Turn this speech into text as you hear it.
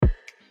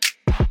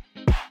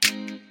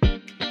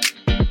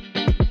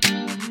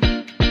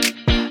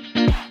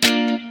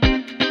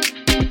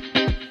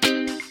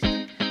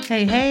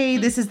Hey,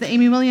 this is the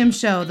Amy Williams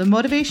Show, the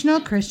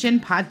motivational Christian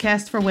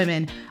podcast for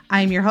women.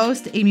 I'm your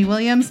host, Amy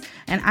Williams,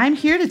 and I'm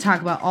here to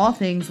talk about all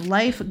things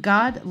life,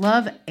 God,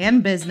 love,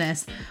 and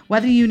business.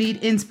 Whether you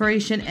need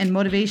inspiration and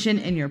motivation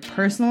in your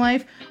personal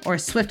life or a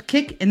swift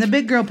kick in the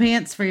big girl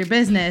pants for your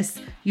business,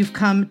 you've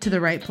come to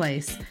the right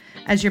place.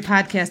 As your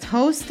podcast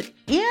host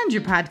and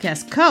your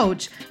podcast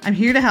coach, I'm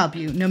here to help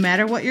you. No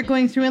matter what you're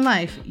going through in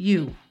life,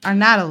 you are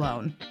not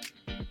alone.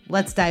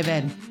 Let's dive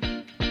in.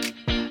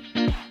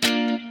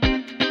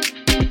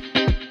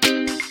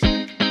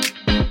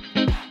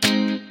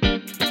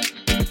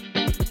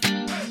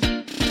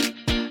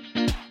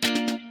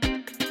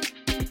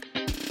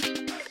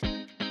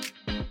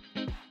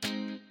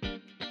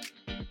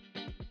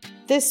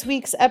 This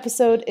week's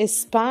episode is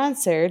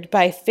sponsored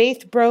by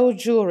Faith Bro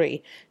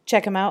Jewelry.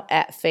 Check them out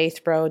at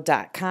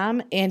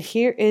faithbro.com. And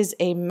here is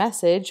a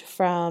message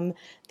from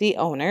the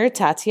owner,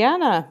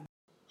 Tatiana.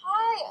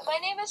 Hi, my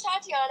name is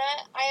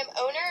Tatiana. I am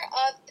owner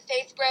of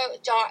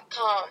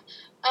faithbro.com.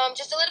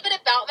 Just a little bit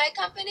about my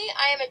company.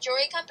 I am a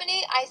jewelry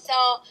company. I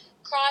sell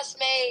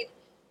cross-made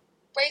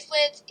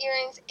bracelets,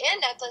 earrings, and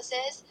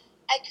necklaces.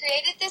 I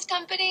created this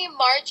company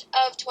March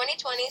of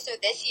 2020, so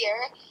this year.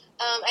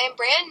 I am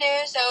brand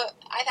new, so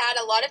I've had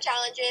a lot of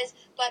challenges,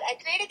 but I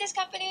created this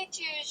company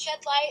to shed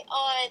light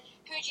on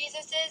who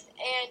Jesus is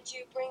and to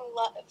bring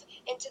love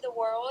into the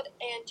world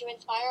and to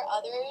inspire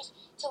others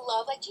to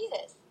love like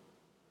Jesus.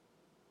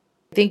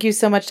 Thank you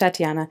so much,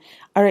 Tatiana.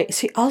 All right,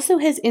 she also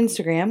has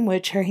Instagram,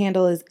 which her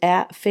handle is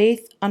at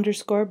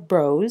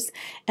faith_bros,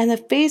 and the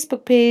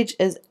Facebook page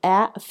is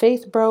at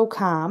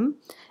faithbrocom,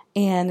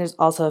 and there's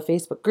also a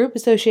Facebook group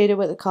associated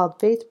with it called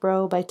Faith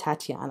Bro by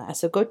Tatiana,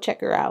 so go check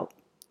her out.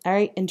 All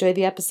right, enjoy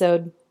the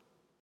episode.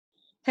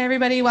 Hey,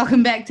 everybody.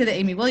 Welcome back to the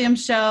Amy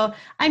Williams Show.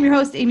 I'm your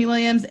host, Amy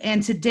Williams,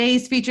 and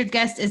today's featured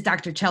guest is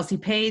Dr. Chelsea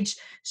Page.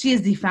 She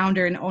is the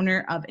founder and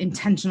owner of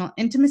Intentional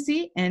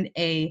Intimacy and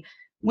a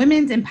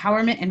women's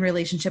empowerment and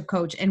relationship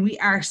coach, and we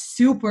are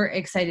super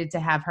excited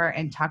to have her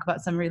and talk about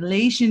some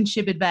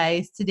relationship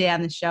advice today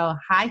on the show.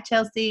 Hi,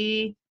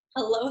 Chelsea.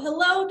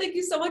 Hello. Thank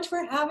you so much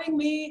for having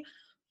me.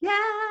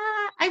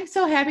 Yeah, I'm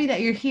so happy that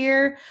you're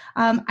here.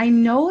 I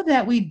know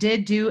that we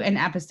did do an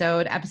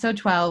episode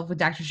 12 with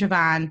Dr.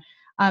 Siobhan,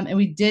 and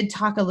we did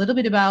talk a little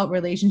bit about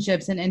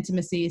relationships and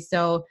intimacy.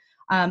 So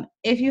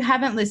if you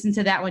haven't listened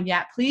to that one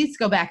yet, please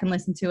go back and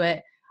listen to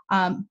it.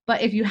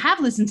 But if you have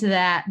listened to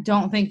that,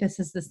 don't think this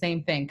is the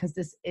same thing, because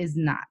this is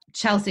not.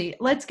 Chelsea,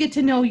 let's get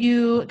to know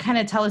you, kind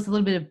of tell us a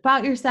little bit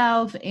about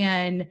yourself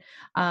and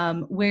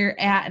where you're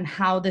at and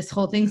how this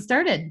whole thing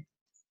started.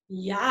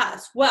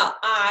 Yes. Well,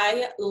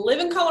 I live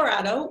in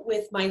Colorado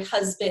with my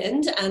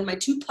husband and my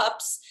two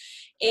pups,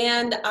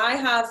 and I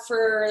have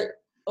for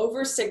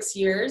over 6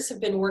 years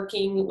have been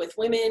working with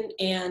women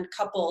and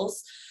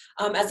couples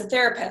as a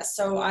therapist.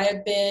 So I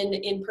have been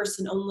in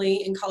person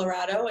only in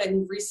Colorado,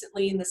 and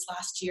recently in this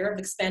last year I've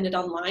expanded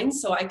online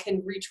so I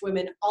can reach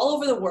women all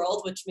over the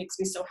world, which makes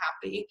me so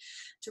happy,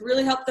 to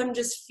really help them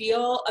just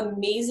feel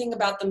amazing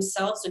about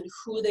themselves and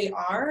who they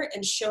are,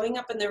 and showing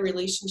up in their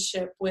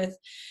relationship with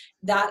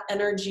that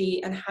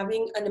energy and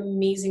having an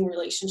amazing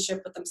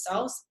relationship with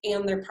themselves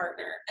and their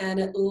partner. And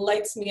it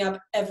lights me up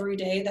every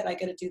day that I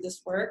get to do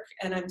this work.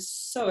 And I'm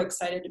so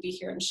excited to be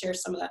here and share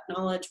some of that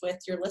knowledge with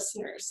your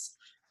listeners.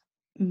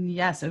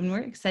 Yes, and we're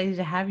excited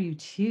to have you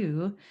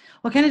too.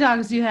 What kind of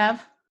dogs do you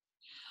have?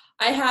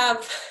 I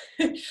have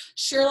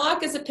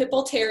Sherlock is a pit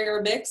bull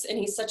terrier mix, and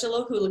he's such a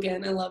little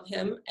hooligan. I love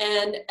him.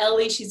 And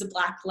Ellie, she's a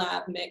black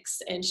lab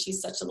mix, and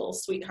she's such a little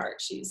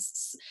sweetheart.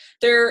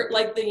 They're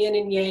like the yin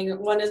and yang.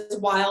 One is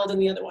wild and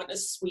the other one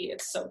is sweet.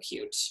 It's so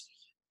cute.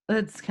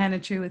 That's kind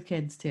of true with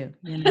kids too.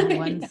 You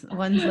know,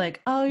 one's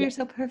like, "Oh, you're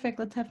so perfect.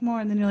 Let's have more,"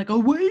 and then you're like, "Oh,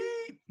 wait."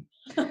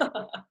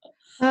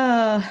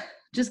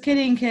 Just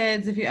kidding,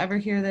 kids. If you ever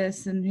hear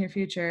this in your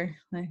future,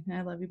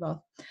 I love you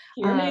both.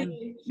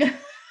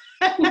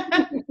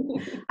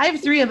 I have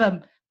 3 of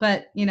them,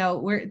 but you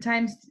know,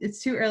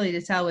 it's too early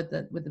to tell with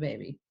the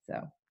baby,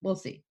 so we'll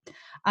see.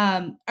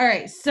 All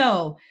right,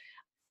 so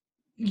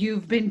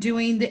you've been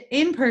doing the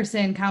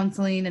in-person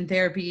counseling and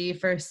therapy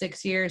for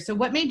 6 years. So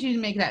what made you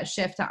make that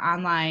shift to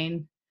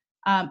online?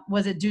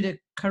 Was it due to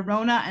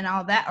Corona and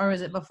all that, or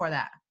was it before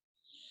that?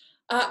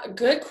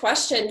 Good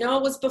question. No,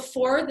 it was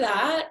before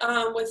that.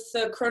 With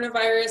the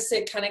coronavirus,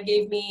 it kind of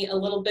gave me a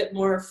little bit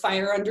more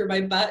fire under my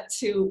butt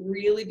to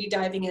really be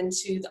diving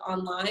into the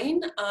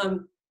online.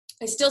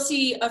 I still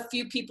see a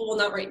few people, well,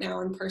 not right now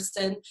in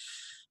person,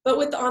 but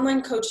with the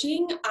online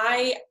coaching,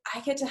 I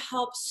get to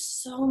help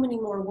so many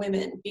more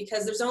women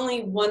because there's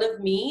only one of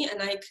me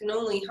and I can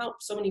only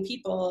help so many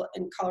people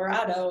in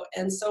Colorado.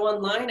 And so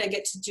online I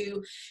get to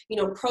do,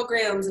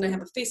 programs, and I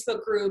have a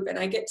Facebook group, and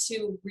I get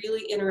to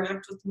really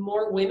interact with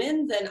more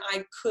women than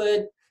I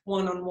could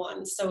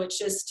one-on-one. So it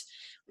just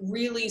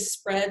really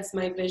spreads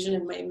my vision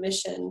and my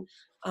mission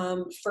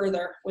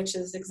further, which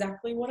is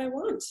exactly what I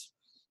want.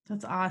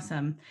 That's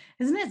awesome.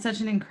 Isn't it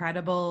such an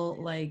incredible,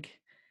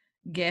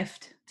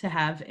 gift to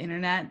have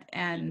internet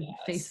and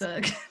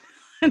Facebook,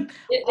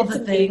 all the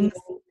things.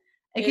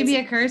 It can be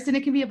a curse and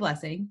it can be a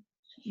blessing.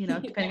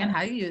 depending on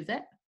how you use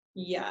it.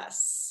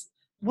 Yes.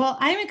 Well,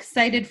 I'm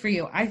excited for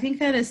you. I think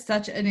that is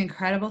such an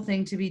incredible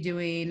thing to be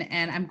doing.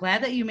 And I'm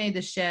glad that you made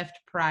the shift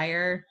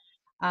prior.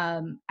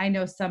 I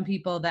know some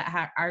people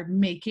that are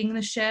making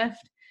the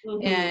shift,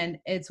 and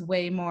it's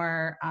way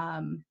more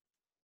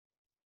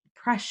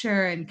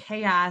pressure and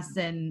chaos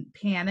and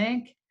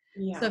panic.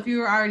 Yeah. So if you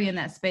were already in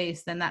that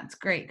space, then that's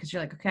great, because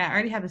you're like, okay, I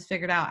already have this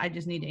figured out. I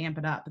just need to amp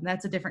it up. And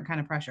that's a different kind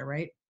of pressure,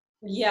 right?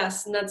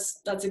 Yes, and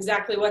that's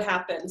exactly what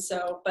happened.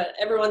 So, but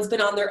everyone's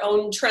been on their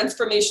own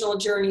transformational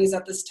journeys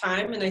at this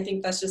time, and I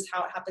think that's just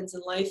how it happens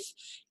in life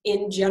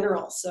in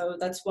general. So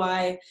that's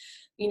why,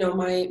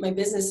 my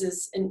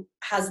business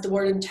has the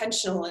word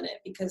intentional in it,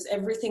 because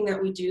everything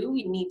that we do,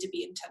 we need to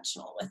be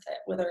intentional with it,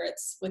 whether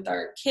it's with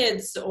our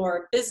kids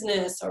or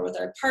business or with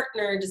our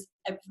partner, just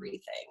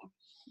everything.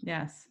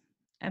 Yes,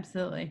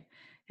 absolutely.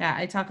 Yeah,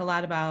 I talk a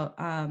lot about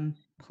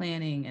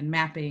planning and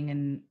mapping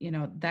and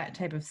that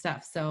type of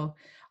stuff. So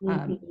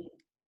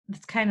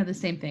it's kind of the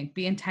same thing.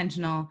 Be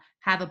intentional,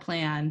 have a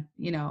plan.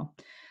 All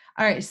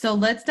right, so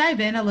let's dive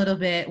in a little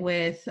bit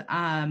with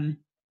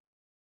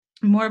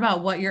more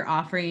about what you're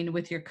offering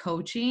with your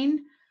coaching.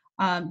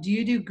 Do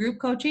you do group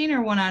coaching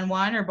or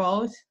one-on-one or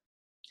both?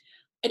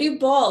 I do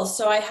both.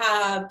 So I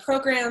have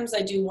programs,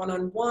 I do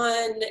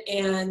one-on-one,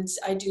 and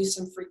I do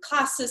some free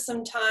classes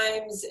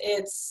sometimes.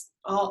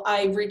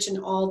 I reach in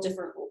all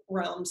different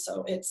realms.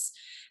 So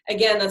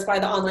again, that's why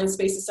the online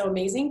space is so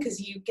amazing,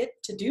 because you get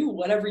to do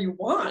whatever you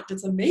want.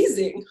 It's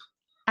amazing.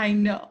 I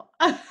know.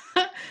 I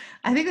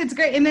think that's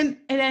great. And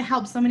then it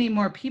helps so many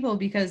more people,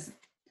 because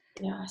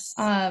yes.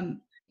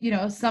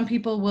 Some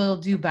people will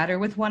do better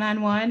with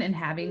one-on-one and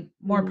having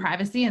more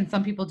privacy, and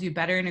some people do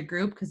better in a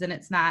group because then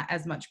it's not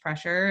as much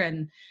pressure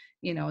and,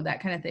 that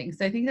kind of thing.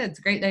 So I think that's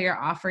great that you're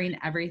offering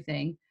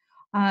everything.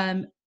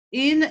 So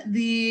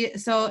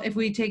if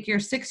we take your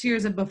 6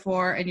 years of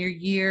before and your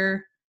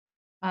year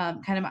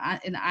kind of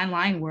in the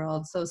online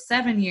world, so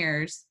 7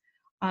 years,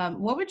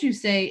 what would you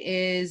say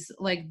is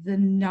like the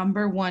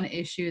number one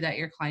issue that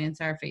your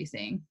clients are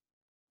facing?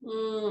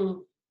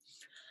 Or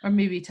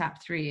maybe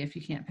top 3 if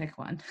you can't pick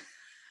one.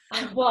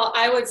 Well,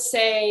 I would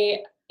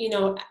say,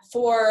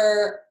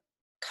 for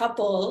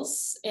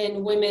couples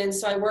and women,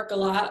 so I work a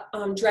lot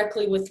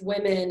directly with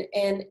women,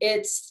 and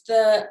it's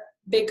the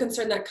big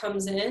concern that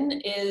comes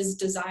in is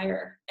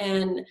desire,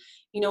 and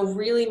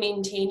really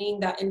maintaining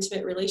that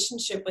intimate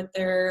relationship with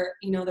their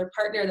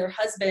partner, their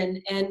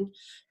husband, and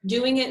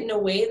doing it in a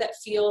way that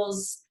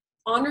feels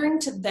honoring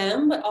to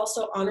them, but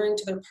also honoring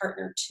to their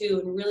partner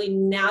too, and really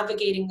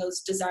navigating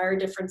those desire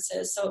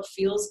differences so it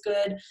feels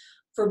good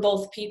for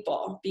both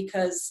people.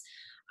 Because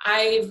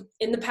I've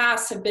in the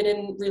past have been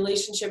in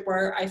relationship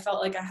where I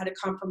felt like I had to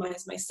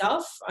compromise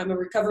myself. I'm a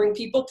recovering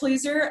people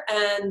pleaser,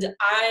 and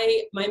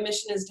my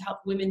mission is to help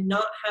women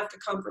not have to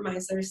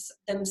compromise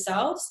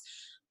themselves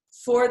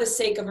for the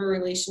sake of a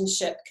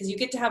relationship, because you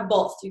get to have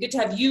both. You get to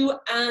have you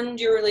and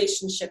your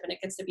relationship, and it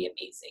gets to be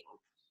amazing.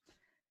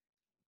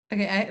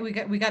 Okay,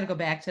 we got to go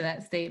back to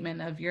that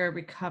statement of you're a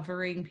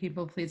recovering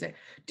people pleaser.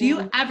 Do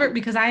you ever,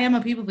 because I am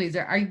a people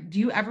pleaser, do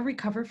you ever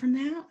recover from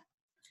that?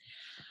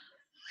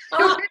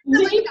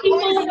 Many people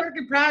a work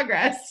in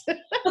progress.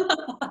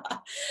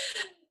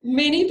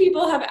 Many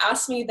people have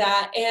asked me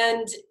that,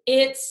 and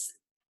it's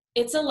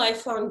a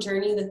lifelong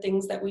journey, the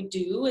things that we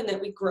do and that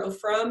we grow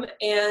from.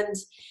 And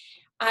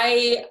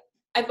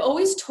I've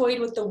always toyed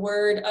with the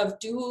word of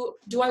do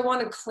I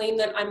want to claim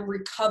that I'm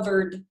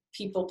recovered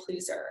people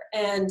pleaser?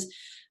 And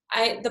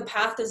the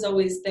path is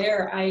always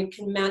there. I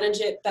can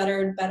manage it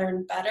better and better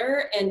and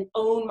better, and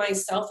own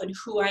myself and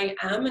who I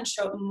am, and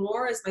show up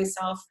more as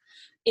myself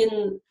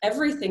in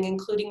everything,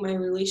 including my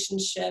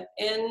relationship.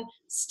 And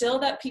still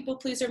that people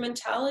pleaser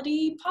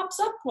mentality pops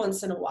up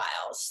once in a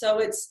while. So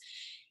it's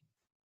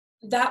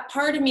that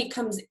part of me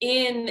comes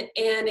in,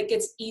 and it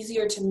gets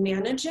easier to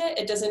manage it.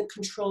 It doesn't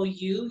control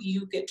you.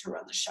 You get to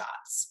run the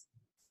shots.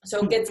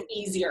 So it gets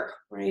easier,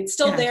 right? It's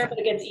still there, but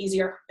it gets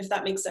easier, if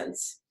that makes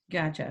sense.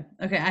 Gotcha.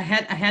 Okay. I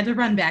had to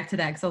run back to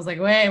that, because I was like,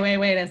 wait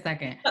a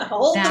second.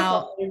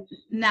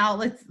 Now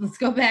let's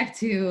go back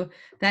to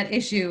that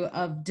issue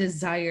of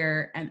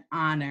desire and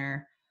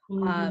honor.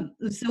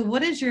 So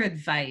what is your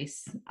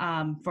advice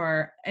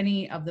for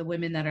any of the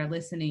women that are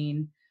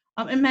listening,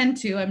 and men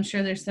too? I'm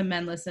sure there's some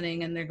men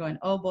listening and they're going,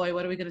 oh boy,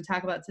 what are we going to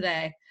talk about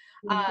today?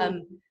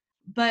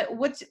 But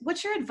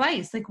what's your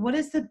advice? Like, what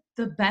is the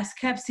best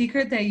kept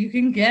secret that you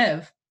can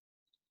give?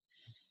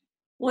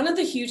 One of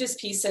the hugest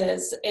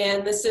pieces,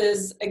 and this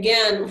is,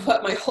 again,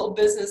 what my whole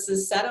business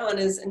is set on,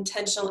 is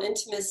intentional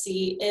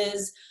intimacy,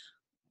 is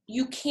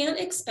you can't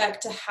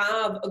expect to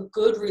have a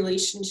good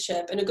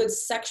relationship and a good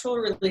sexual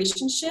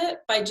relationship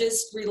by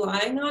just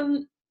relying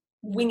on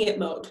wing it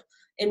mode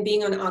and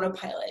being on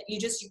autopilot. You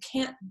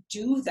can't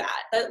do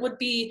that.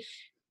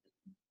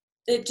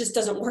 It just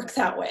doesn't work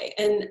that way.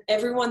 And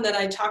everyone that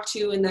I talk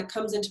to and that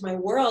comes into my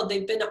world,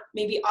 they've been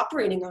maybe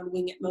operating on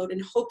wing it mode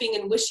and hoping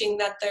and wishing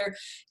that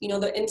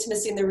the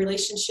intimacy in their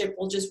relationship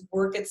will just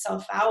work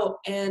itself out.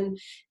 And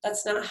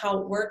that's not how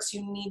it works.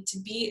 You need to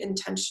be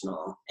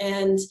intentional.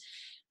 And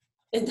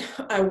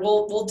and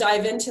we'll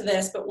dive into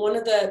this, but one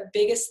of the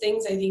biggest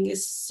things I think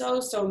is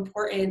so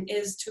important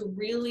is to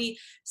really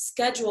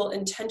schedule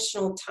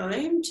intentional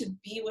time to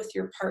be with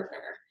your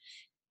partner.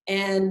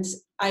 And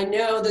I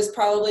know this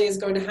probably is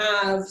going to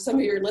have some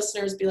of your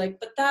listeners be like,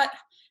 but that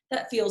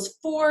feels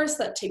forced,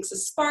 that takes a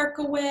spark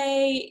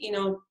away. You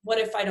know, what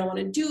if I don't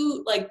want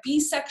to be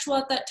sexual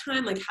at that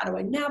time? Like, how do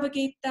I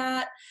navigate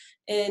that?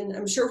 And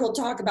I'm sure we'll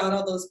talk about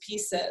all those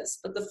pieces.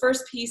 But the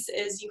first piece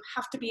is you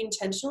have to be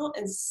intentional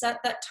and set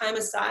that time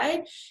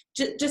aside,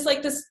 just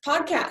like this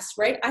podcast,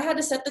 right? I had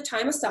to set the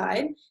time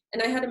aside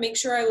and I had to make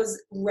sure I was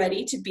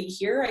ready to be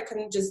here. I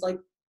couldn't just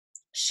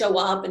show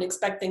up and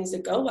expect things to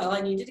go well.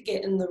 I needed to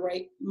get in the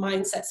right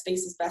mindset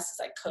space as best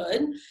as I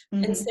could.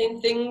 Mm-hmm. And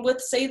same thing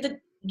with, say, the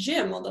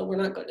gym, although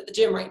we're not going to the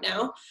gym right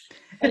now.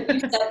 But you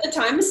set the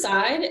time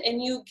aside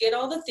and you get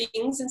all the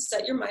things and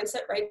set your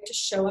mindset right to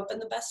show up in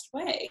the best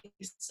way.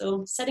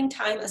 So setting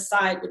time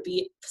aside would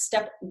be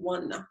step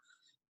one.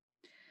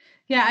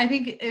 Yeah, I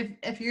think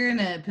if you're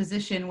in a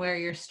position where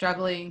you're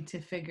struggling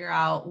to figure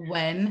out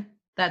when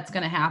that's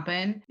going to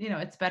happen,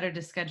 it's better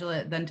to schedule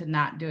it than to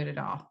not do it at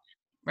all.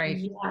 Right.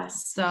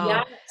 Yes. So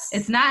yes.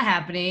 It's not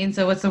happening.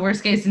 So what's the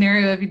worst case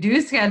scenario? If you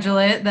do schedule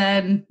it,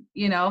 then,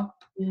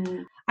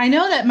 Mm-hmm. I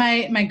know that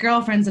my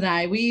girlfriends and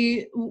I,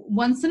 we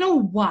once in a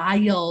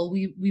while,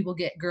 we will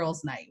get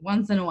girls' night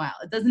once in a while.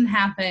 It doesn't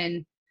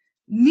happen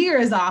near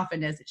as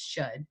often as it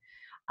should.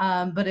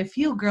 But a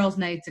few girls'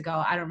 nights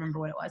ago, I don't remember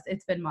what it was.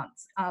 It's been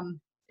months.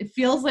 It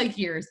feels like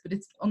years, but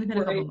it's only been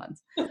a couple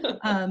months.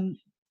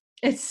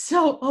 It's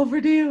so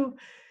overdue.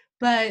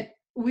 But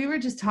we were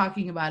just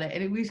talking about it,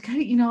 and it was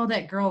kind of,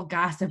 that girl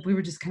gossip. We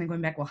were just kind of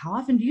going back, well, how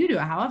often do you do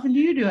it? How often do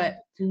you do it?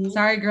 Mm-hmm.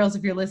 Sorry, girls,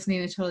 if you're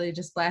listening, I totally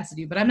just blasted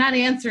you, but I'm not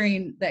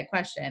answering that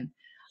question.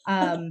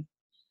 I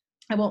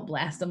won't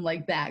blast them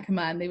like that. Come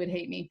on, they would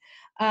hate me.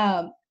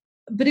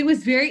 But it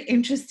was very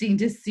interesting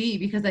to see,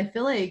 because I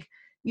feel like,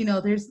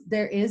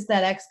 there is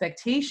that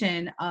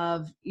expectation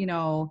of,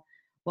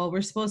 well,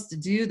 we're supposed to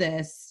do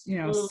this,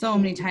 so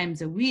many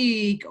times a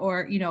week,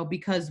 or,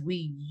 because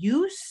we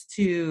used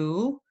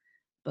to,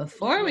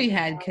 before we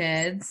had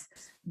kids,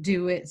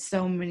 do it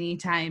so many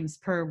times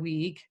per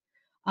week.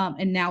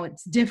 And now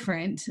it's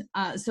different.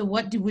 So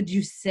what would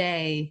you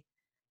say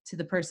to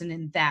the person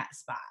in that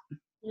spot?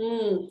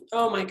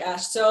 Oh my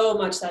gosh, so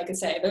much that I could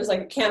say. There's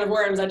like a can of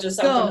worms that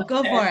just go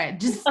for it.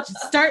 Just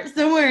start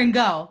somewhere and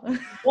go.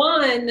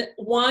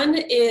 One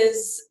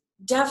is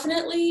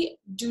definitely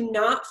do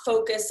not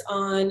focus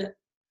on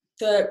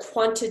the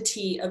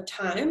quantity of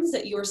times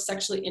that you are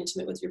sexually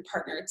intimate with your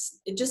partner. It's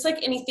just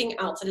like anything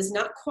else. It is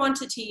not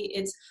quantity,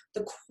 it's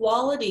the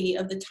quality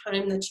of the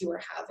time that you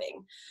are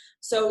having.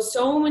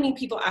 So many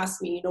people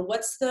ask me,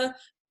 what's the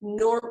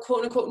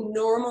quote unquote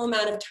normal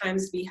amount of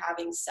times to be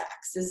having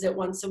sex? Is it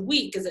once a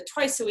week? Is it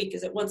twice a week?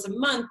 Is it once a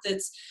month?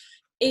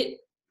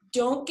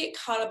 Don't get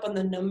caught up on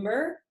the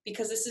number,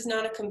 because this is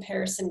not a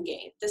comparison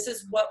game. This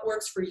is what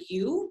works for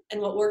you,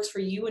 and what works for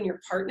you and your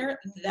partner.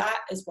 That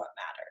is what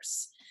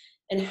matters.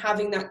 And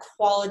having that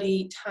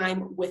quality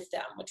time with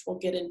them, which we'll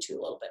get into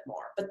a little bit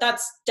more. But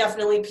that's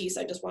definitely a piece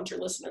I just want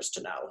your listeners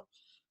to know.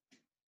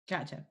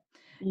 Gotcha.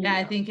 Yeah,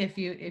 I think if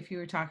you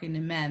were talking to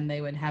men, they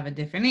would have a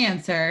different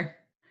answer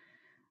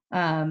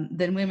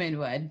than women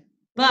would.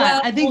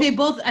 But I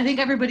think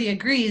everybody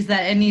agrees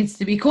that it needs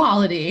to be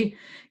quality,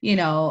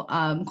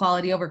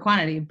 quality over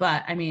quantity.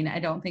 But I mean, I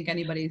don't think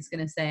anybody's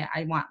going to say,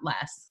 I want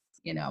less,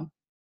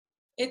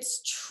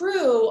 It's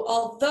true,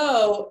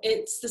 although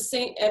it's the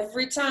same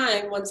every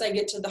time. Once I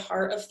get to the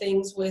heart of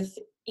things with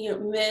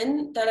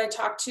men that I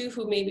talk to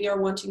who maybe are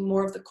wanting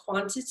more of the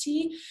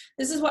quantity,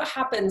 this is what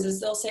happens is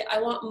they'll say, I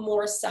want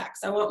more sex,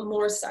 I want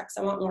more sex,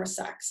 I want more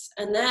sex.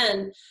 And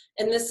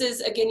this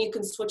is, again, you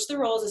can switch the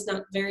roles. It's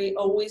not very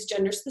always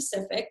gender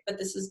specific, but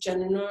this is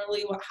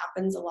generally what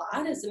happens a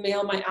lot, is the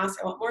male might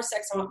ask, I want more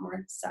sex, I want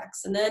more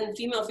sex. And then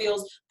female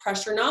feels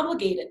pressure and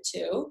obligated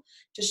to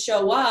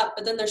show up,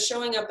 but then they're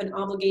showing up in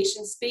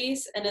obligation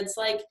space, and it's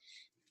like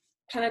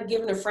kind of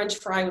giving a French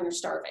fry when you're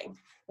starving.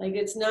 Like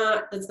that's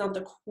not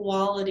the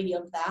quality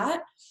of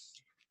that.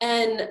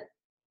 And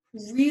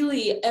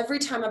really, every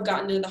time I've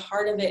gotten to the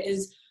heart of it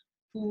is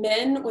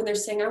men, when they're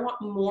saying, I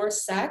want more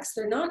sex,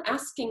 they're not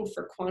asking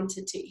for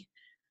quantity.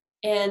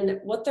 And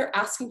what they're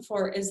asking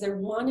for is they're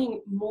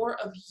wanting more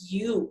of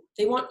you.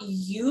 They want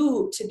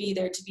you to be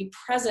there, to be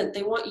present.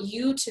 They want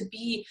you to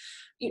be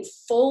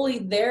fully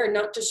there,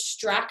 not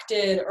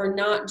distracted or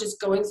not just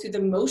going through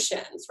the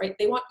motions, right?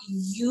 They want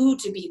you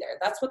to be there.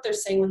 That's what they're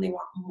saying when they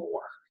want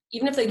more.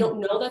 Even if they don't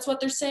know that's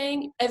what they're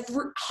saying,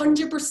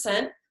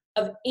 100%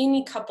 of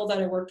any couple that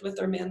I worked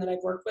with or man that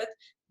I've worked with,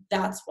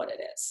 that's what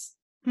it is.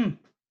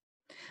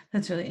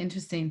 That's really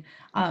interesting.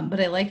 But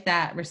I like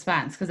that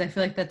response, because I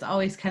feel like that's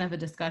always kind of a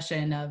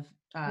discussion of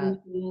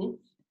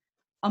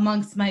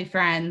amongst my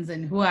friends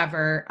and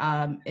whoever.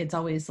 It's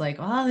always like,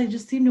 oh, they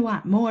just seem to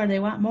want more. They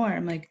want more.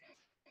 I'm like,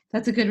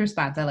 that's a good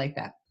response. I like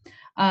that.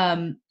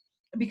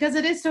 Because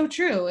it is so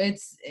true.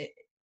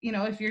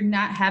 If you're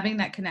not having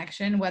that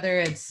connection, whether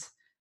it's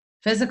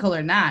physical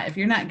or not, if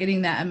you're not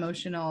getting that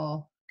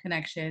emotional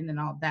connection and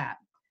all that,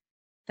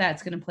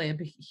 that's going to play a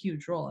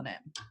huge role in it.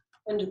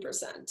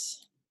 100%.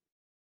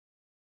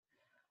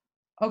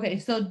 Okay,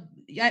 so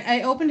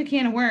I opened a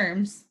can of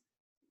worms,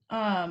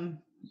 and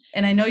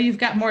I know you've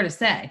got more to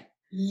say.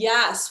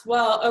 Yes.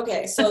 Well,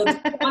 okay. So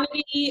the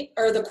quantity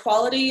or the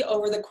quality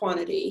over the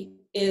quantity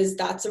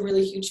that's a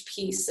really huge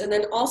piece. And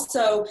then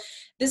also,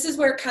 this is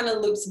where it kind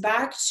of loops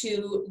back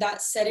to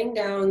that setting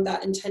down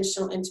that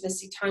intentional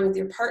intimacy time with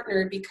your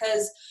partner,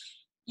 because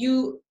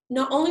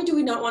not only do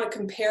we not want to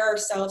compare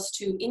ourselves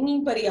to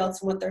anybody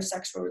else and what their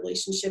sexual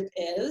relationship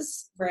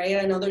is, right?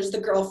 I know there's the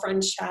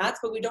girlfriend chats,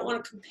 but we don't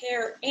want to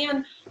compare,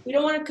 and we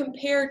don't want to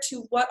compare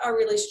to what our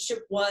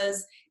relationship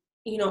was,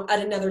 at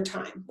another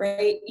time,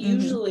 right?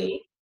 Mm-hmm.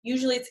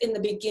 Usually it's in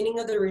the beginning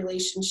of the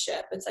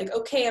relationship. It's like,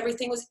 okay,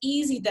 everything was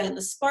easy then.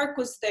 The spark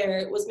was there.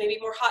 It was maybe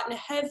more hot and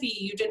heavy.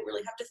 You didn't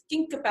really have to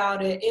think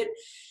about it.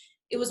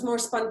 It was more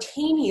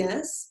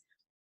spontaneous.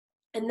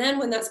 And then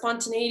when that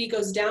spontaneity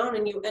goes down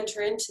and you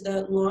enter into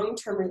the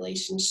long-term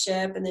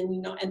relationship, and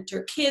then,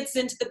 enter kids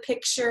into the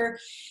picture,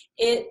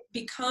 it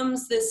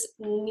becomes this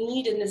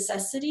need and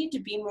necessity to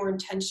be more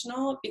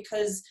intentional,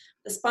 because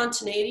the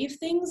spontaneity of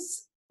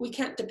things, we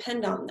can't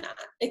depend on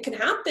that. It can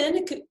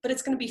happen, but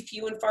it's going to be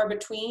few and far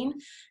between.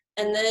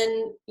 And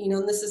then,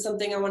 and this is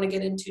something I want to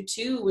get into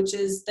too, which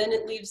is then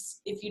it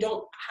leaves, if you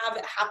don't have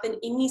it happen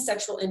any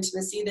sexual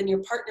intimacy, then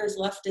your partner's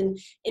left in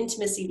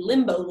intimacy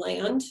limbo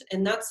land.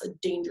 And that's a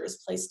dangerous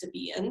place to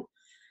be in.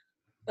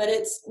 But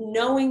it's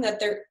knowing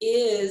that there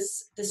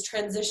is this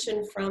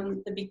transition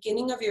from the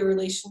beginning of your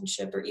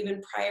relationship or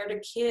even prior to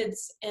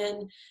kids,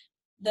 and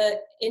the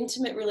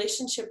intimate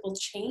relationship will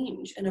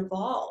change and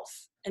evolve.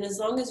 And as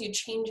long as you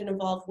change and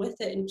evolve with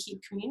it and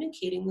keep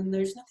communicating, then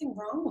there's nothing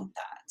wrong with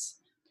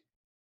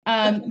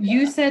that.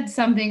 You said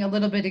something a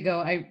little bit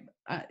ago,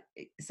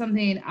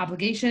 something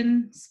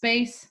obligation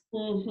space,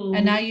 Mm-hmm.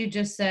 and now you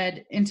just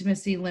said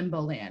intimacy limbo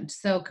land.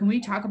 So can we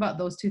talk about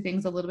those two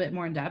things a little bit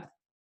more in depth?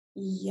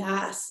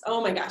 Yes.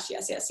 Oh my gosh.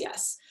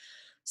 Yes.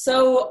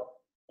 So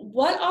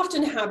what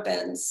often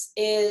happens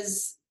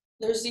is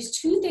there's these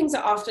two things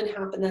that often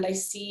happen that I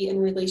see in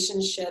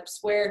relationships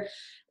where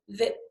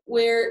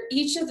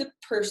each of the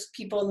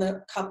people in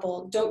the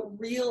couple don't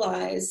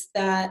realize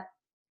that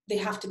they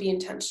have to be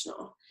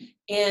intentional.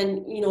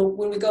 And,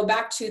 when we go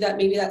back to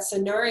that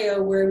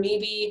scenario where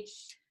maybe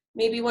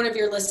one of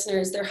your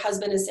listeners, their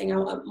husband is saying, I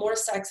want more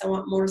sex.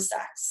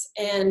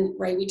 And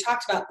right, we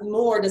talked about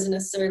more doesn't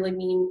necessarily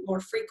mean more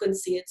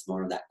frequency. It's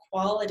more of that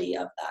quality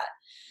of that.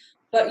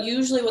 But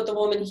usually what the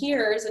woman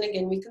hears, and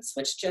again, we can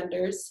switch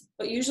genders,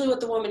 but usually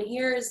what the woman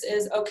hears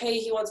is, okay,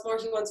 he wants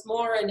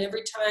more. And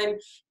every time,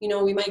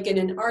 we might get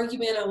in an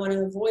argument, I want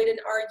to avoid an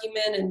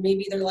argument. And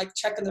maybe they're like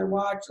checking their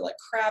watch, they're like,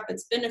 crap,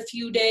 it's been a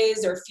few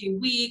days or a few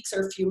weeks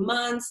or a few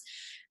months.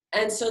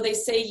 And so they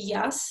say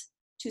yes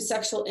to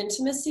sexual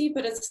intimacy,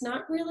 but it's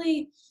not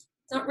really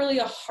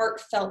a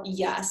heartfelt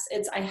yes.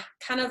 It's I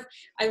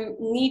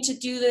need to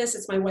do this.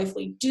 It's my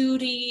wifely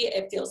duty.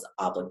 It feels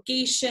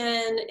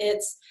obligation.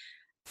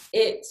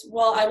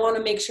 Well, I want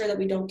to make sure that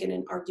we don't get in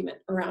an argument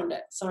around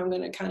it. So I'm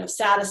going to kind of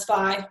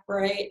satisfy,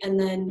 right? And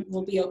then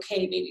we'll be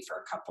okay maybe for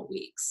a couple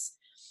weeks.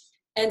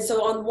 And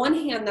so on one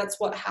hand, that's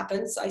what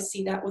happens. I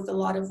see that with a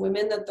lot of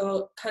women, that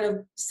they'll kind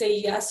of say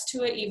yes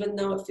to it, even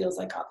though it feels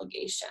like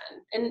obligation.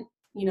 And,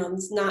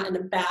 it's not in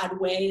a bad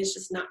way. It's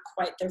just not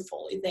quite, they're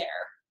fully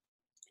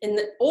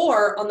there.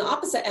 Or on the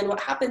opposite end,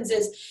 what happens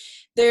is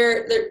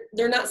they're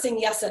not saying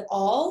yes at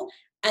all.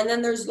 And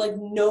then there's like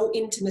no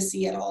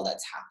intimacy at all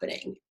that's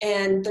happening.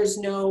 And there's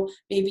no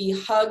maybe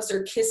hugs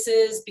or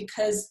kisses,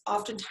 because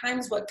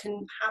oftentimes what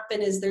can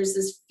happen is there's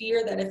this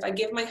fear that if I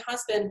give my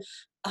husband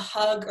a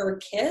hug or a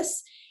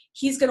kiss,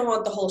 he's going to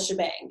want the whole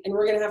shebang, and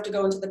we're going to have to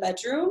go into the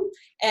bedroom.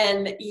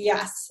 And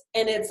yes.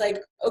 And it's like,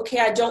 okay,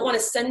 I don't want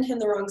to send him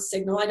the wrong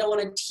signal. I don't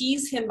want to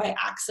tease him by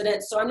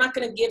accident. So I'm not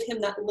going to give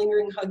him that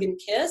lingering hug and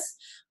kiss.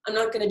 I'm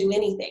not going to do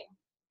anything.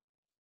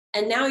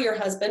 And now your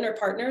husband or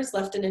partner is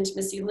left in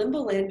intimacy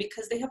limbo land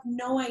because they have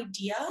no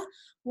idea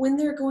when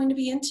they're going to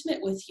be intimate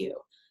with you.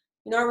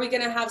 Are we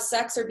going to have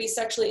sex or be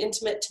sexually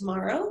intimate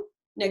tomorrow,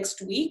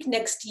 next week,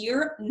 next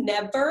year?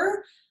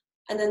 Never.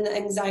 And then the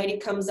anxiety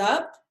comes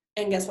up,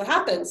 and guess what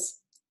happens?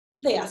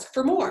 They ask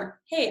for more.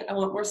 Hey, I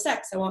want more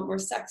sex. I want more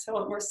sex. I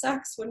want more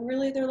sex. When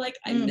really they're like,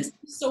 I miss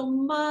you so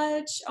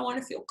much. I want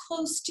to feel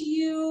close to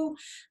you.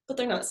 But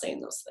they're not saying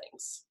those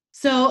things.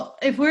 So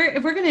if we're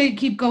going to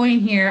keep going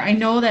here, I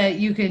know that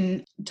you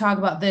can talk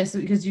about this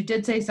because you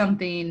did say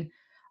something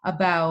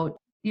about,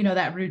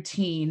 that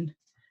routine,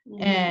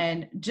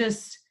 and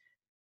just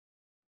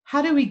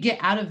how do we get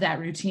out of that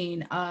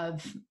routine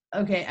of,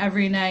 okay,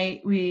 every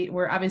night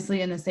we're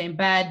obviously in the same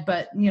bed,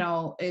 but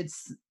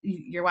it's,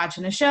 you're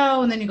watching a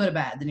show and then you go to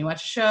bed, then you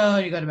watch a show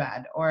and you go to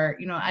bed, or,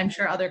 I'm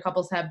sure other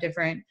couples have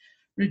different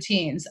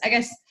routines. I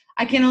guess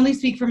I can only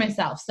speak for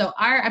myself. So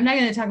I'm not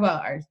going to talk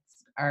about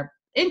our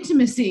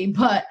intimacy,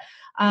 but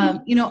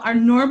our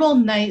normal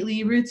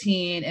nightly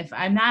routine, if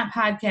I'm not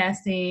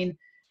podcasting,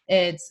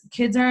 it's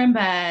kids are in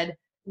bed,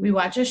 we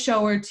watch a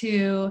show or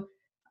two,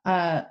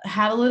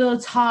 have a little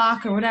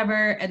talk or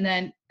whatever, and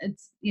then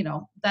it's,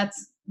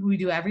 that's what we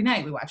do every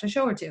night. We watch a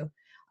show or two.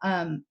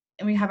 And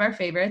we have our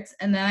favorites.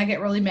 And then I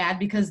get really mad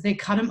because they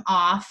cut them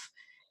off.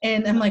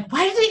 And I'm like,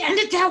 why did they end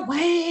it that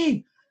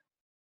way?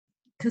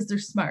 Because they're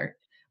smart.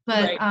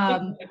 But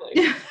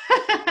right.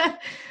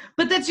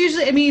 but that's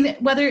usually,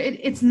 whether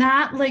it's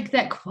not like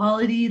that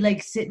quality,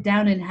 like sit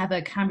down and have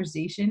a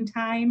conversation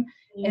time.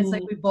 It's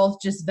like we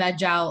both just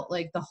veg out,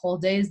 like the whole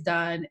day is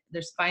done.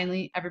 There's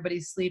finally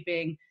everybody's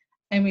sleeping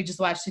and we just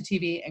watch the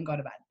TV and go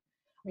to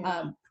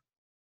bed.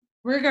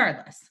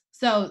 Regardless.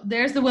 So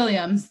there's the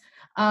Williams.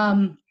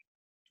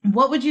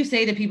 What would you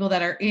say to people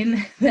that are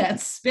in that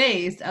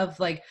space of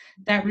like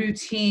that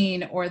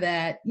routine or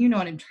that, you know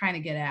what I'm trying to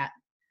get at?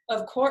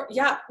 Of course.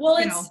 Yeah. Well,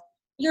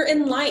 you're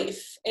in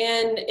life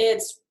and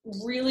it's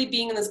really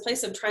being in this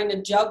place of trying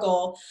to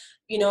juggle,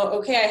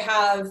 okay, I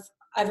have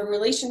a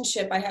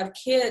relationship, I have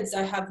kids,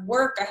 I have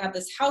work, I have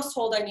this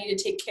household I need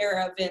to take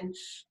care of and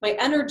my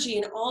energy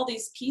and all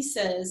these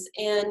pieces.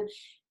 And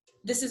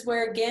this is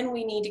where, again,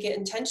 we need to get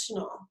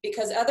intentional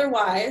because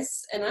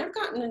otherwise, and I've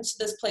gotten into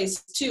this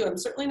place too, I'm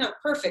certainly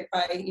not perfect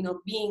by,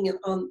 being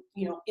on,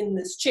 in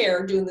this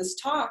chair doing this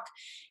talk,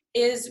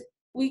 is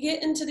we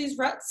get into these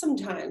ruts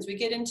sometimes. We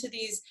get into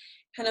these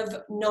kind of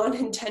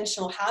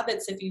non-intentional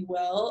habits, if you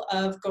will,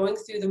 of going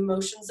through the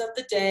motions of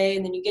the day.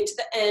 And then you get to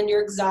the end,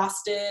 you're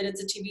exhausted.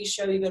 It's a TV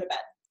show, you go to bed.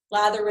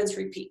 Lather, rinse,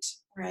 repeat,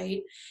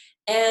 right?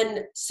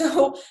 And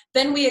so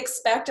then we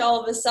expect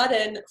all of a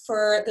sudden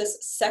for this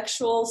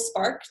sexual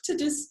spark to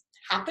just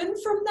happen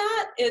from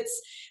that.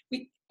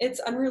 It's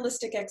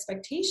unrealistic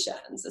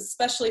expectations,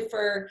 especially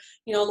for,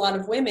 a lot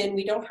of women.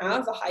 We don't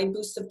have a high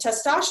boost of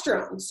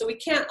testosterone. So we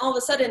can't all of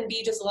a sudden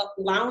be just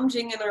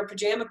lounging in our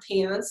pajama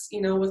pants,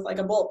 with like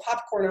a bowl of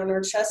popcorn on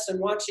our chest and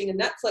watching a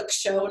Netflix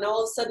show and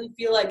all of a sudden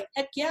feel like,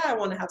 heck yeah, I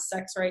want to have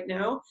sex right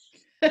now.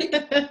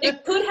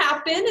 It could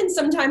happen and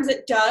sometimes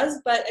it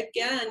does. But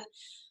again,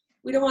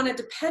 we don't want to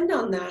depend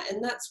on that.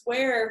 And that's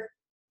where,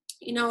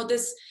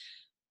 this,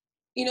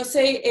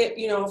 say it,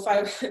 if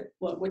I,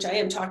 well, which I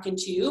am talking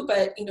to you,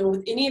 but,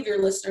 with any of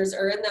your listeners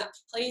are in that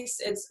place,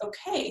 it's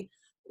okay.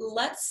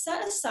 Let's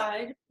set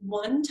aside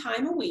one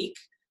time a week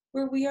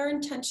where we are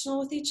intentional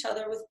with each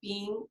other with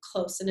being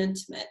close and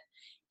intimate.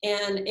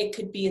 And it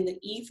could be in the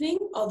evening,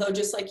 although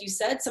just like you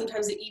said,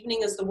 sometimes the evening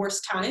is the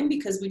worst time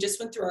because we just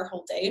went through our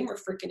whole day and we're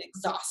freaking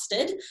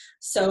exhausted.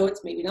 So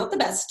it's maybe not the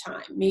best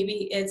time.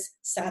 Maybe it's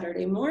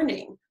Saturday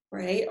morning,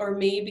 right? Or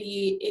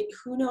maybe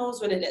who knows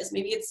when it is.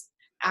 Maybe it's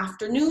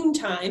afternoon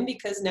time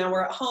because now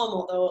we're at home,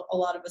 although a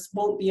lot of us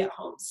won't be at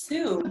home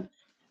soon.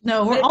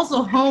 No, we're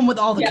also home with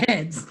all the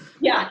kids.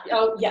 Yeah.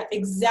 Oh, yeah,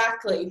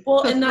 exactly.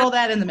 Well, so and throw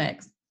that in the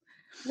mix.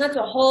 That's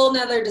a whole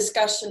nother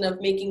discussion of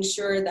making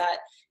sure that,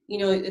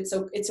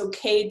 it's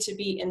okay to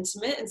be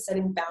intimate and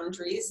setting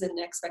boundaries and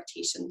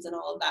expectations and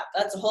all of that.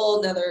 That's a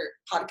whole nother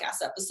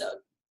podcast episode.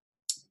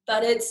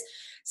 But it's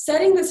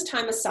setting this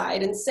time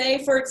aside and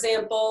say, for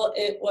example,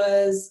 it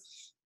was,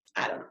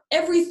 I don't know,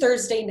 every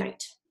Thursday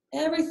night,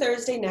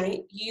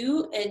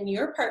 you and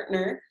your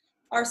partner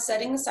are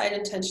setting aside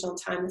intentional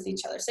time with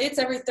each other. Say it's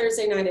every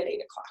Thursday night at 8:00.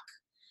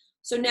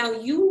 So now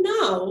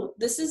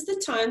this is the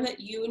time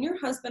that you and your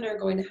husband are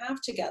going to have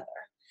together.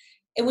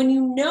 And when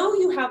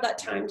you have that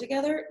time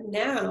together,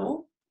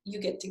 now you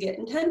get to get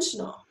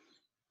intentional.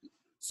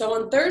 So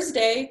on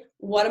Thursday,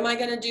 what am I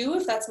going to do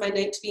if that's my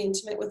night to be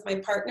intimate with my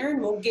partner?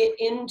 And we'll get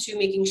into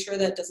making sure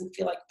that it doesn't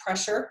feel like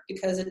pressure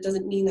because it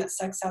doesn't mean that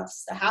sex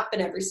has to happen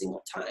every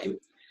single time.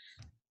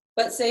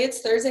 But say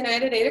it's Thursday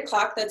night at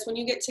 8:00, that's when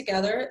you get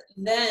together.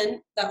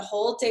 Then that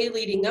whole day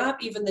leading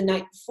up, even the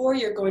night before,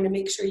 you're going to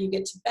make sure you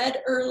get to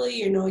bed early.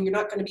 You're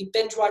not going to be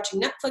binge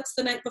watching Netflix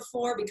the night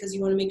before because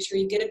you want to make sure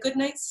you get a good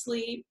night's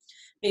sleep.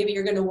 Maybe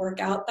you're going to work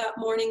out that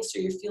morning so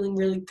you're feeling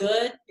really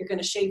good. You're going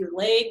to shave your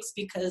legs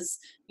because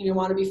you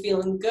want to be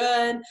feeling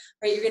good,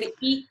 right? You're going to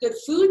eat good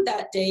food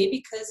that day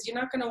because you're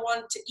not going to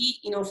want to eat,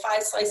 5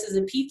 slices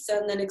of pizza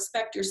and then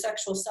expect your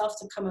sexual self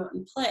to come out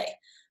and play.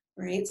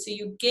 Right? So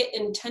you get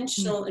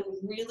intentional and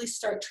really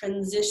start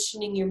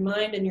transitioning your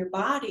mind and your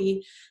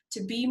body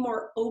to be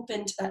more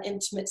open to that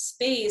intimate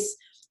space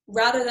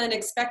rather than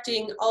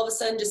expecting all of a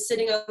sudden just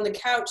sitting on the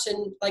couch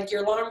and like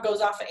your alarm goes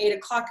off at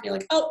 8:00 and you're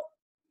like, oh,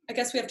 I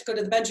guess we have to go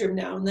to the bedroom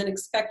now, and then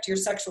expect your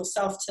sexual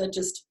self to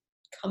just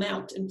come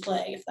out and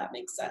play, if that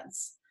makes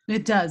sense.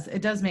 It does.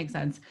 It does make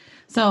sense.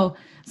 So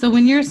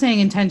when you're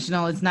saying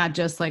intentional, it's not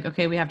just like,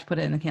 okay, we have to put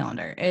it in the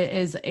calendar. It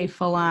is a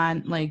full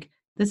on, like,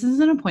 this is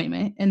an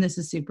appointment and this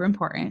is super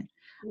important.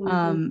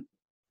 Mm-hmm.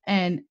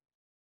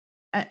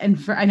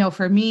 I know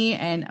for me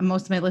and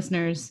most of my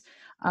listeners,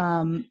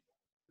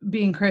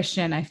 being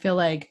Christian, I feel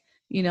like,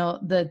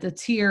 the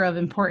tier of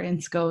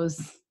importance goes,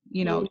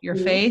 mm-hmm. your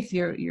faith,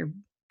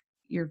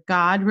 your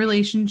God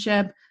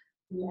relationship,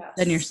 yes.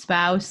 Then your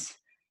spouse,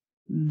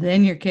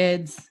 then your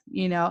kids,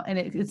 and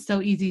it's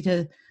so easy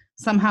to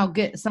somehow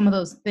get some of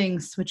those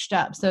things switched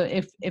up. So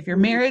if your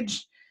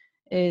marriage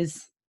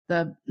is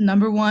the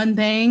number one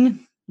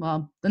thing,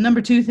 well, the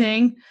number two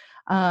thing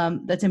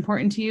that's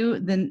important to you,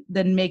 then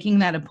making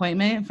that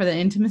appointment for the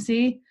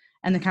intimacy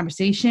and the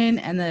conversation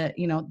and the,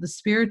 the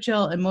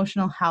spiritual,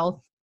 emotional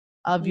health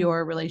of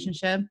your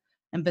relationship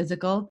and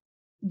physical,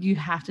 you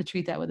have to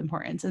treat that with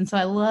importance. And so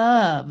I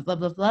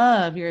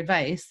love your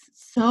advice.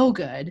 So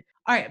good.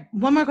 All right.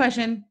 One more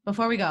question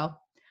before we go.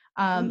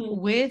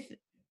 With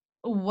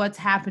what's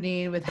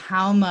happening with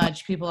how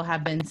much people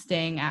have been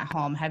staying at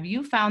home, have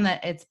you found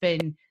that it's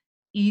been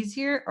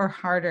easier or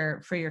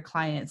harder for your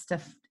clients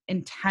to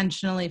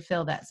intentionally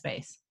fill that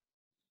space?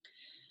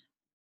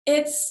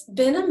 It's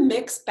been a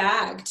mixed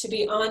bag, to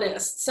be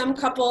honest. Some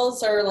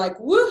couples are like,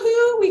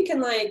 woohoo, we can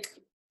like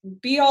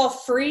be all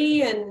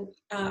free and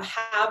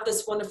have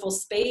this wonderful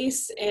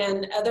space.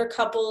 And other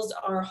couples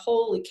are,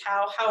 holy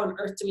cow, how on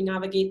earth do we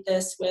navigate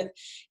this with,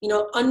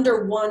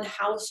 under one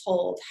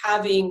household,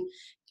 having,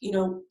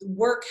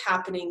 work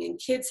happening and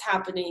kids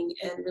happening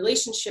and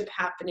relationship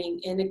happening.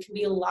 And it can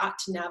be a lot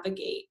to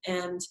navigate.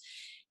 And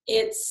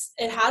it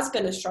has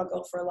been a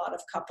struggle for a lot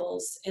of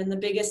couples. And the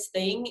biggest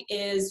thing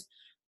is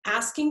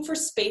asking for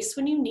space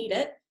when you need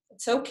it.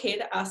 It's okay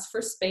to ask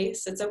for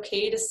space. It's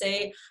okay to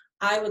say,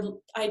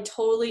 I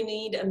totally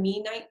need a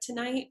me night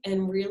tonight,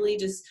 and really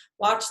just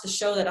watch the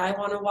show that I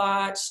want to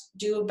watch,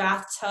 do a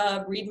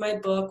bathtub, read my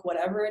book,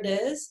 whatever it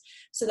is,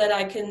 so that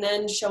I can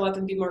then show up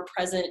and be more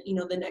present,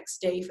 the next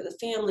day for the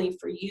family,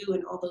 for you,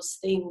 and all those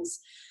things.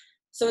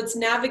 So it's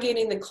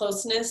navigating the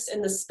closeness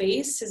and the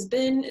space it's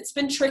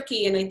been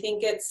tricky. And I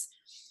think it's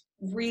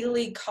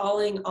really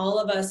calling all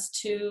of us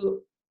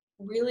to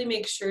really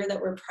make sure that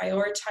we're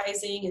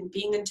prioritizing and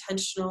being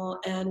intentional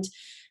and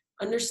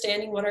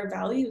understanding what our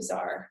values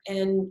are,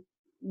 and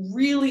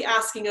really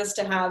asking us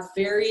to have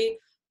very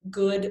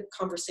good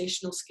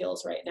conversational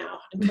skills right now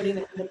and putting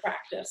that into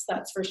practice.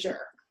 That's for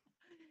sure.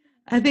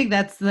 I think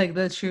that's like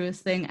the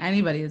truest thing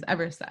anybody has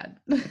ever said.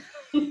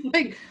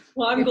 Like,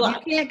 well, I'm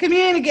glad. You can't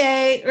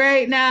communicate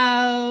right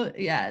now.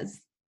 Yes.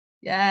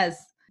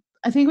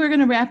 I think we're going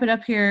to wrap it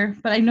up here,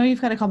 but I know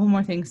you've got a couple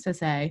more things to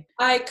say.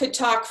 I could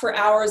talk for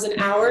hours and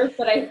hours,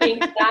 but I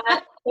think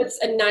that puts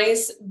a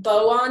nice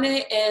bow on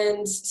it.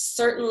 And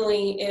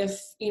certainly if,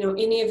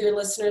 any of your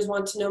listeners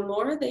want to know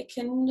more, they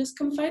can just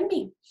come find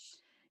me.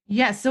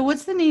 Yeah. So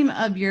what's the name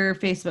of your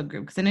Facebook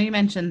group? Because I know you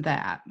mentioned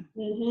that.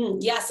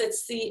 Yes,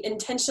 it's the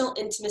Intentional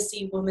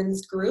Intimacy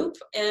Women's Group.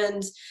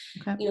 And,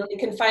 you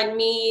can find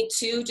me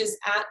too, just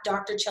at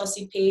Dr.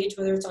 Chelsea Page,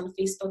 whether it's on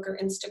Facebook or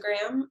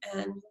Instagram,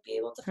 and you'll be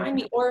able to find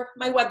me. Or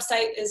my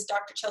website is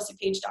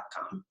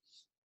drchelseapage.com.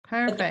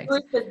 Perfect. But the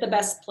group is the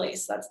best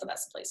place. That's the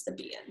best place to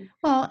be in.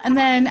 Well, and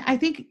then I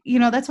think,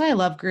 that's why I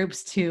love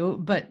groups too,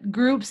 but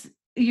groups,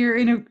 you're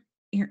in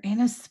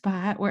a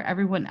spot where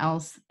everyone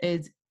else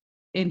is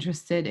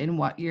interested in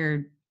what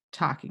you're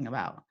talking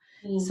about.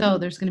 So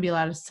there's going to be a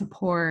lot of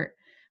support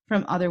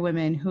from other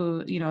women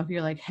who, if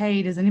you're like,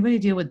 hey, does anybody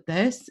deal with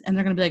this? And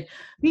they're going to be like,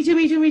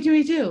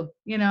 me too.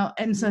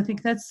 And so I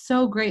think that's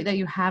so great that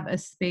you have a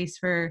space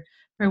for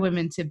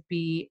women to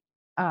be,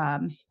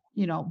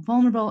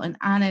 vulnerable and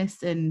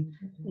honest and,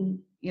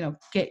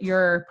 get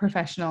your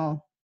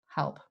professional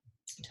help.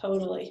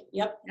 Totally.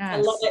 Yep. Yes.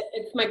 I love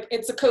it.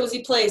 It's a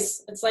cozy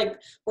place. It's like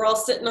we're all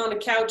sitting on a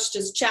couch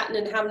just chatting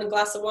and having a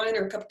glass of wine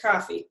or a cup of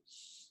coffee.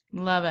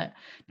 Love it.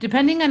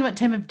 Depending on what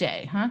time of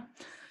day, huh?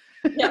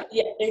 Yeah,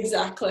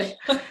 exactly.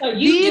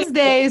 These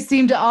days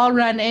seem to all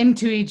run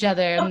into each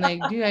other. I'm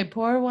like, do I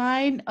pour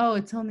wine? Oh,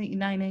 it's only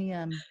 9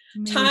 a.m.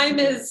 Time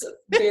is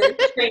very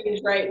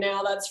strange right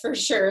now, that's for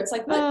sure. It's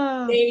like,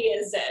 what day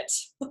is it?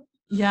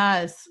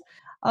 Yes.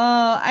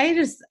 I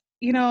just,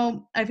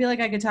 I feel like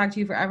I could talk to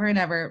you forever and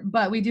ever,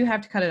 but we do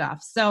have to cut it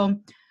off. So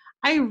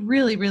I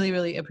really, really,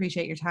 really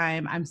appreciate your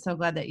time. I'm so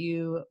glad that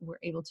you were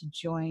able to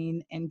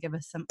join and give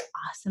us some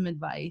awesome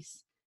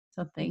advice.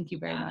 So thank you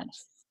very much.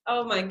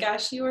 Oh my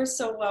gosh, you are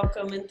so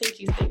welcome. And thank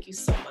you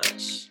so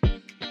much.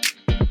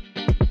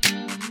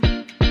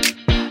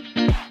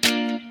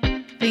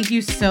 Thank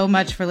you so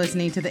much for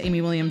listening to The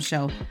Amy Williams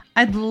Show.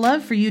 I'd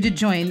love for you to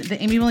join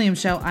The Amy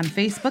Williams Show on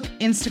Facebook,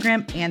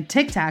 Instagram, and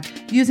TikTok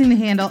using the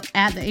handle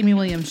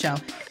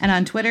 @TheAmyWilliamsShow and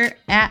on Twitter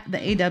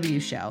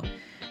 @TheAW Show.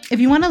 If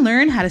you want to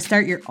learn how to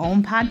start your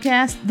own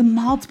podcast, the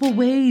multiple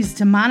ways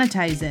to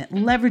monetize it,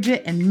 leverage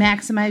it, and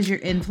maximize your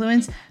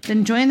influence,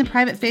 then join the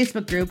private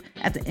Facebook group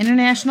at the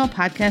International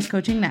Podcast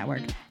Coaching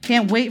Network.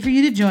 Can't wait for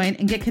you to join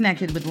and get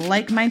connected with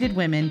like-minded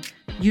women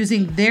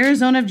using their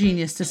zone of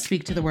genius to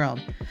speak to the world.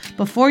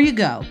 Before you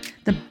go,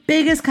 the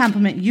biggest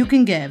compliment you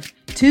can give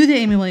to The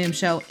Amy Williams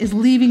Show is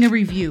leaving a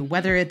review,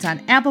 whether it's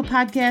on Apple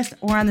Podcasts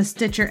or on the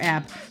Stitcher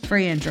app for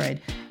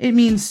Android. It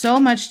means so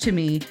much to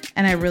me,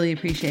 and I really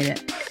appreciate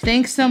it.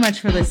 Thanks so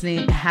much for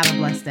listening. Have a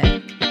blessed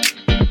day.